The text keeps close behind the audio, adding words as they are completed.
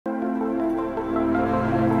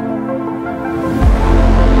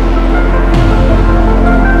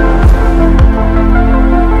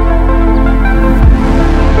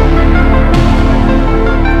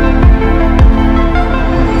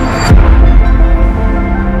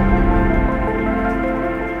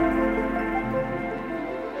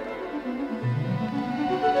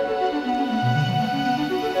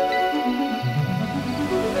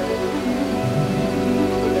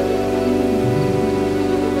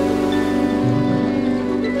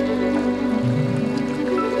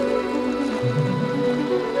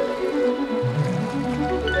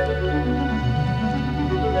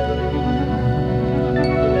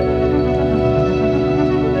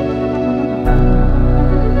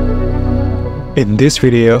In this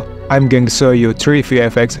video, I'm going to show you 3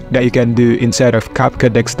 VFX that you can do inside of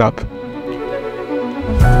CapCut desktop.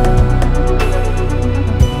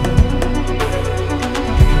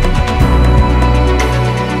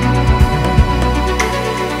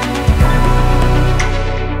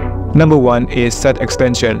 Number 1 is set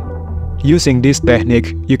extension. Using this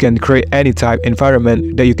technique, you can create any type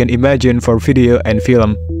environment that you can imagine for video and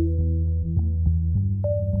film.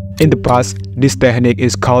 In the past, this technique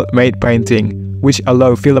is called matte painting, which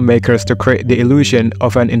allows filmmakers to create the illusion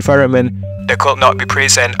of an environment that could not be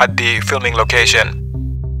present at the filming location.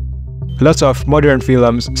 Lots of modern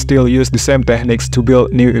films still use the same techniques to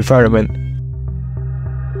build new environment.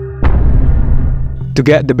 To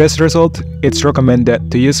get the best result, it's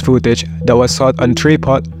recommended to use footage that was shot on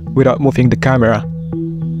tripod without moving the camera.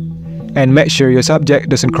 And make sure your subject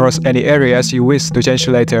doesn't cross any areas you wish to change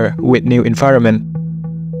later with new environment.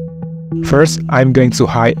 First, I'm going to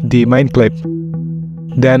hide the main clip.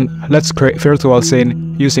 Then, let's create virtual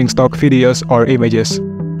scene using stock videos or images.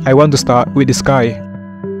 I want to start with the sky.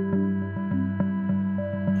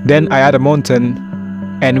 Then I add a mountain,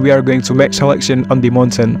 and we are going to make selection on the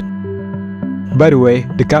mountain. By the way,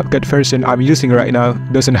 the CapCut version I'm using right now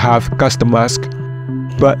doesn't have custom mask.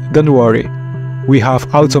 But don't worry, we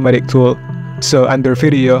have automatic tool, so under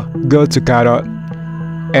video, go to CapCut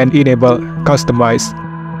and enable customize.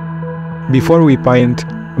 Before we paint,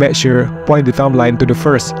 make sure point the timeline to the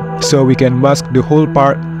first, so we can mask the whole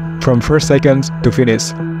part from first seconds to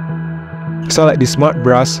finish. Select the smart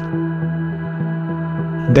brush.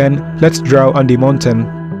 Then let's draw on the mountain.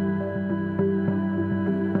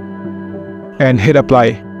 And hit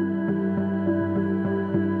apply.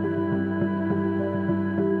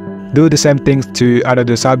 Do the same things to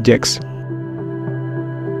other subjects.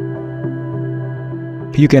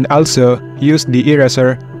 You can also use the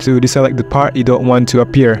eraser to deselect the part you don't want to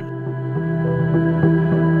appear.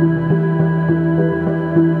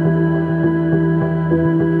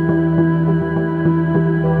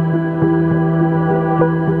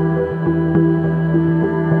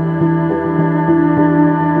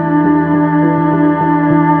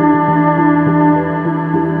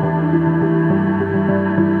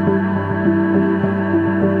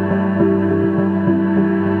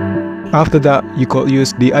 After that, you could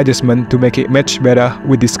use the adjustment to make it match better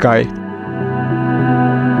with the sky.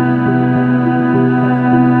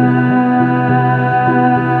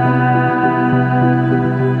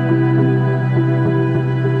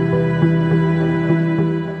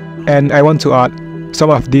 And I want to add some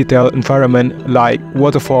of detailed environment like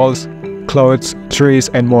waterfalls, clouds, trees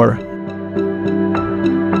and more.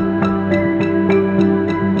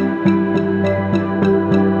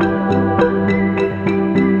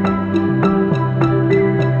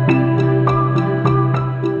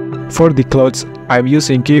 For the clouds, I'm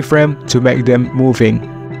using keyframe to make them moving.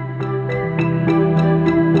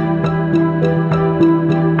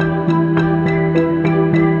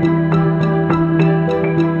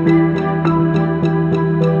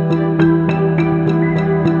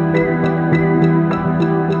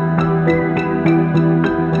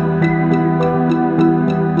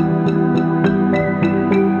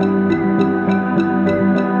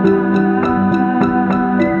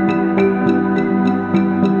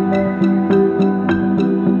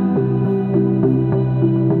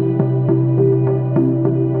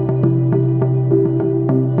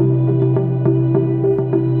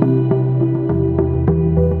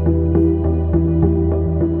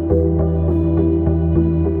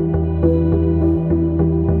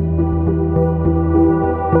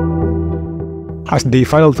 As the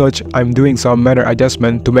final touch, I'm doing some minor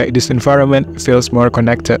adjustment to make this environment feels more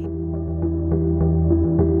connected.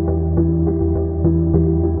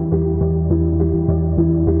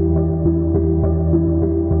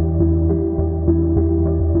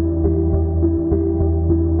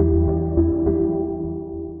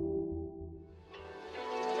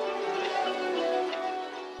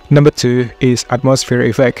 Number 2 is atmosphere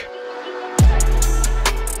effect.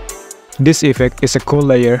 This effect is a cool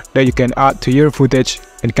layer that you can add to your footage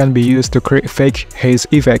and can be used to create fake haze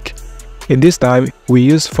effect. In this time, we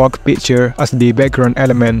use fog picture as the background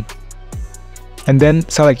element. And then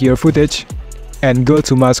select your footage and go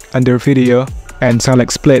to mask under video and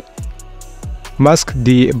select split. Mask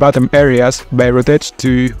the bottom areas by rotate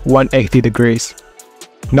to 180 degrees.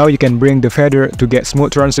 Now you can bring the feather to get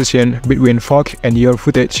smooth transition between fog and your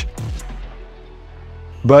footage.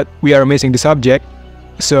 But we are missing the subject,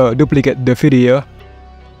 so duplicate the video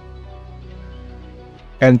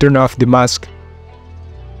and turn off the mask.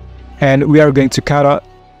 And we are going to cut out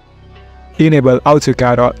Enable auto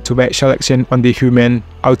cutout to make selection on the human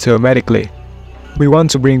automatically. we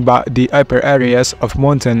want to bring back the upper areas of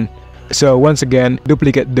mountain. So once again,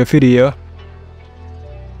 duplicate the video.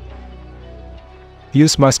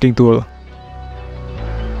 Use masking tool.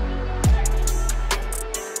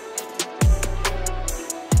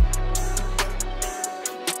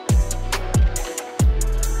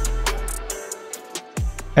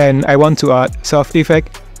 And I want to add soft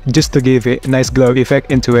effect just to give it a nice glow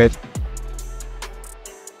effect into it.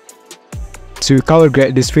 To color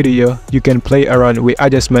grade this video, you can play around with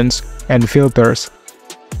adjustments and filters.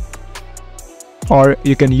 Or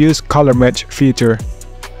you can use color match feature.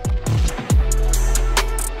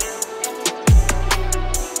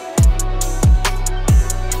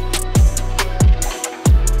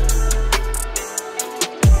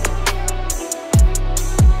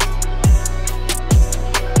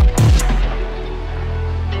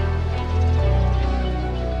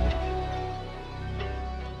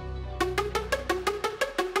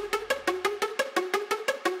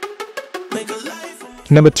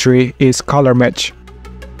 Number 3 is color match.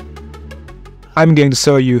 I'm going to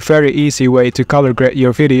show you a very easy way to color grade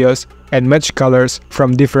your videos and match colors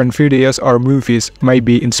from different videos or movies may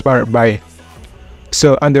be inspired by.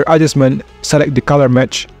 So under adjustment, select the color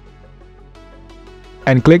match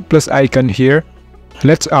and click plus icon here.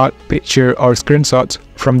 Let's add picture or screenshot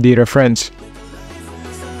from the reference.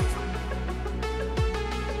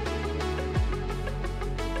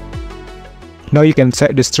 Now you can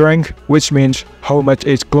set the strength, which means how much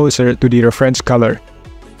is closer to the reference color.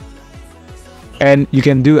 And you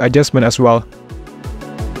can do adjustment as well.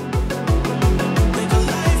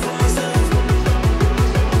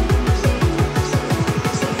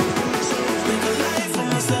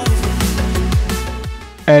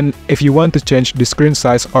 And if you want to change the screen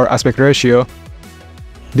size or aspect ratio,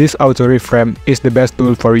 this auto reframe is the best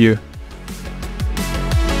tool for you.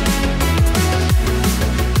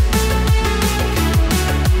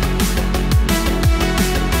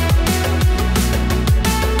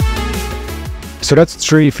 So that's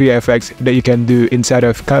 3 VFX that you can do inside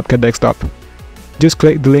of CapCut Desktop. Just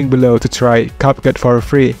click the link below to try CapCut for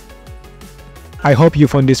free. I hope you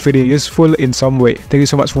found this video useful in some way. Thank you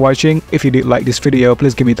so much for watching. If you did like this video,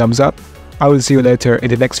 please give me a thumbs up. I will see you later in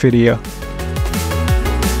the next video.